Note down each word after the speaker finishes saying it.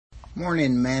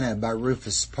Morning Manna by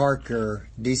Rufus Parker,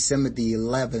 December the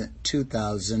 11th,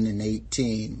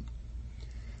 2018.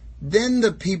 Then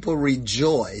the people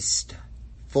rejoiced,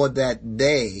 for that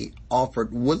they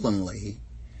offered willingly,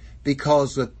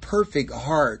 because with perfect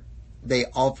heart they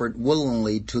offered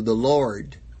willingly to the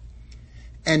Lord.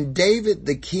 And David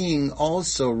the king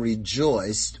also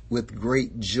rejoiced with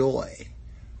great joy.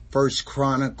 1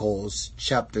 Chronicles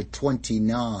chapter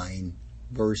 29,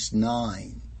 verse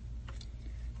 9.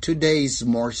 Today's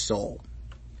morsel.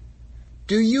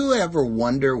 Do you ever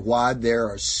wonder why there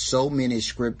are so many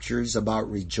scriptures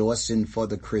about rejoicing for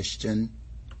the Christian?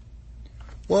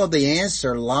 Well, the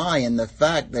answer lies in the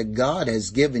fact that God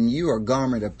has given you a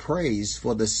garment of praise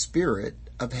for the spirit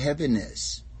of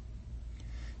heaviness.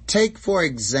 Take, for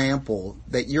example,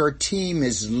 that your team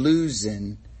is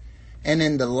losing, and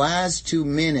in the last 2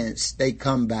 minutes they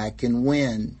come back and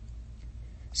win.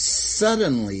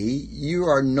 Suddenly, you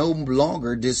are no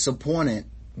longer disappointed,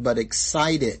 but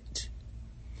excited.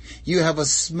 You have a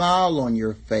smile on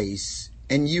your face,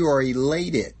 and you are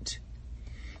elated.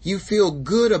 You feel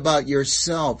good about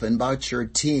yourself and about your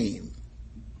team.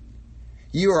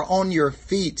 You are on your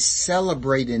feet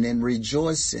celebrating and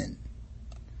rejoicing.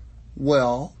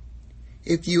 Well,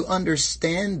 if you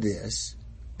understand this,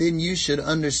 then you should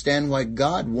understand why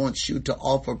God wants you to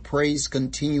offer praise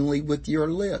continually with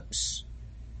your lips.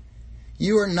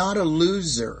 You are not a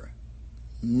loser,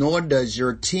 nor does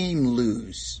your team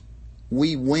lose.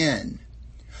 We win.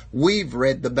 We've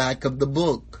read the back of the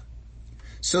book.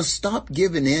 So stop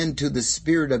giving in to the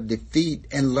spirit of defeat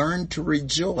and learn to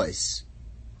rejoice.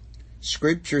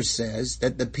 Scripture says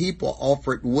that the people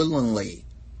offered willingly.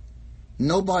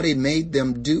 Nobody made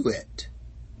them do it.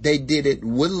 They did it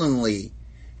willingly,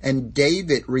 and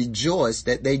David rejoiced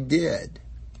that they did.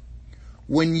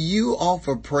 When you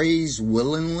offer praise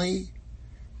willingly,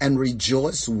 and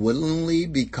rejoice willingly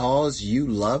because you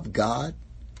love God,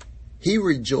 He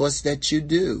rejoiced that you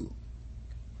do.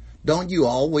 Don't you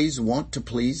always want to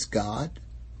please God?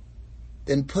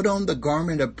 Then put on the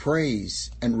garment of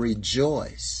praise and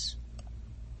rejoice.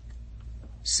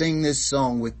 Sing this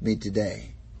song with me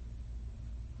today.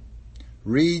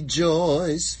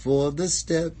 Rejoice, for the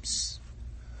steps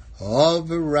of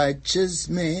a righteous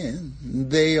man,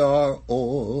 they are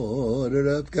ordered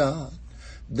of God.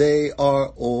 They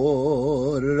are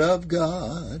ordered of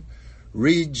God.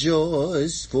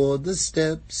 Rejoice, for the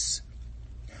steps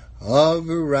of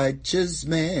a righteous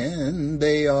man,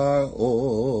 they are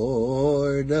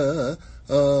ordered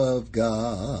of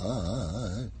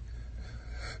God.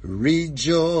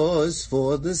 Rejoice,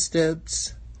 for the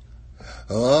steps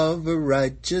of a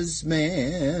righteous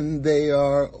man, they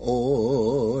are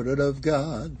ordered of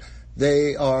God.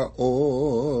 They are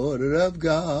ordered of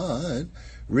God.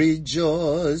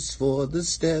 Rejoice, for the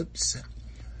steps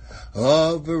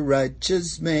of a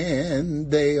righteous man,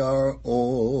 they are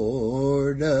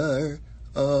order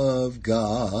of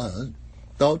God.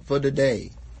 Thought for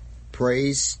today.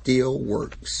 Praise still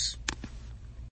works.